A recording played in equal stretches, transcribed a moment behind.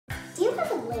you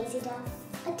have a lazy dog?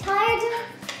 A tired dog?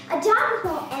 A dog with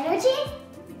no energy?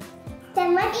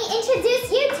 Then let me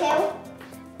introduce you to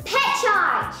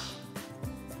PetCharge.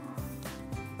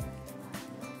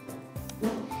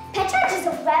 PetCharge is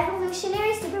a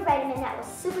revolutionary super vitamin that will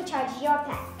supercharge your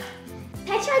pet.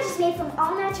 PetCharge is made from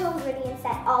all natural ingredients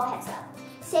that all pets love.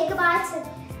 Say goodbye to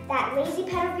that lazy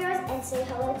pet of yours and say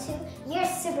hello to your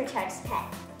supercharged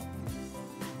pet.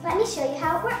 Let me show you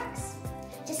how it works.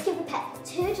 Just give the pet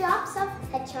 2 drops of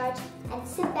PetCharge and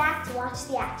sit back to watch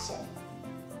the action.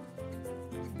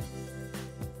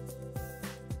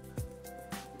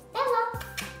 Hello.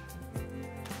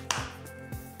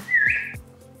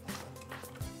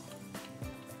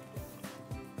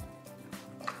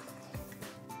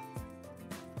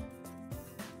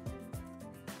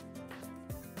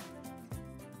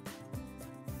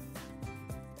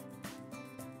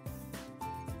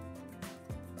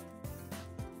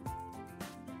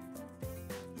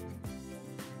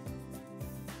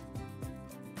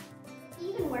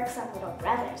 Even works on little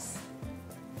brothers.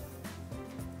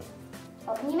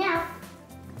 Open your mouth.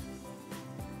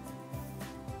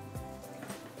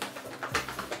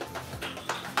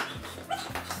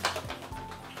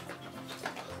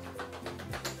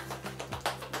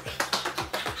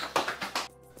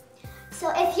 So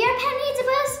if your pet needs a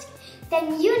boost,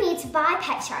 then you need to buy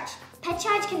PetCharge.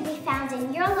 PetCharge can be found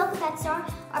in your local pet store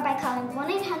or by calling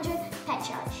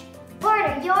 1-800-PetCharge.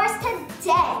 Order yours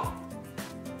today.